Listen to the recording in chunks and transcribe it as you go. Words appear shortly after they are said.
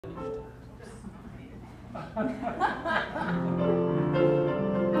Look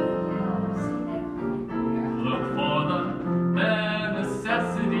for the bare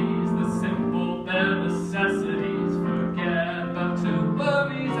necessities, the simple bare necessities. Forget about your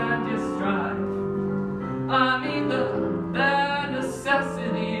worries and your strife. I mean the bare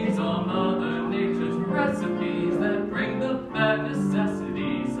necessities, all Mother Nature's recipes that bring the bare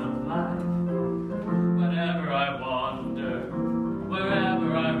necessities of life. Whenever I wander,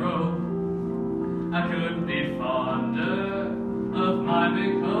 wherever I roam, I couldn't be fonder of my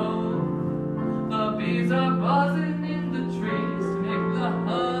big home. The bees are buzzing in the trees to make the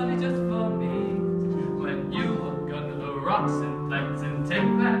honey just for me. When you look under the rocks and plants and take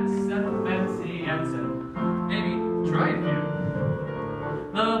that set of fancy ants and maybe try a few,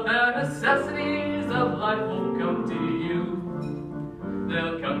 the bare necessities of life will come to you.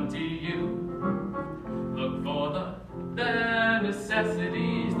 They'll come to you. Look for the bare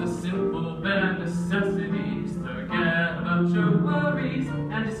necessities, the simple bare necessities. Forget about your worries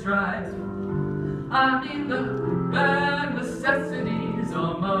and your strife. I mean the bare necessities,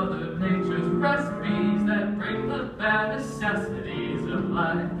 all Mother Nature's recipes that bring the bare necessities of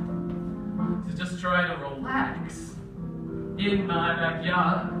life. So just try to relax in my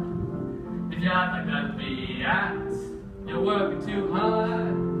backyard. If you act like that bee ants, you're working too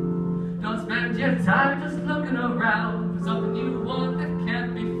hard. Don't spend your time just looking around for something you want that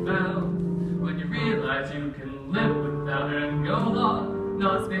can't be found. When you realize you can live without it and go on,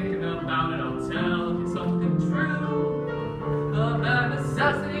 not thinking about it, I'll tell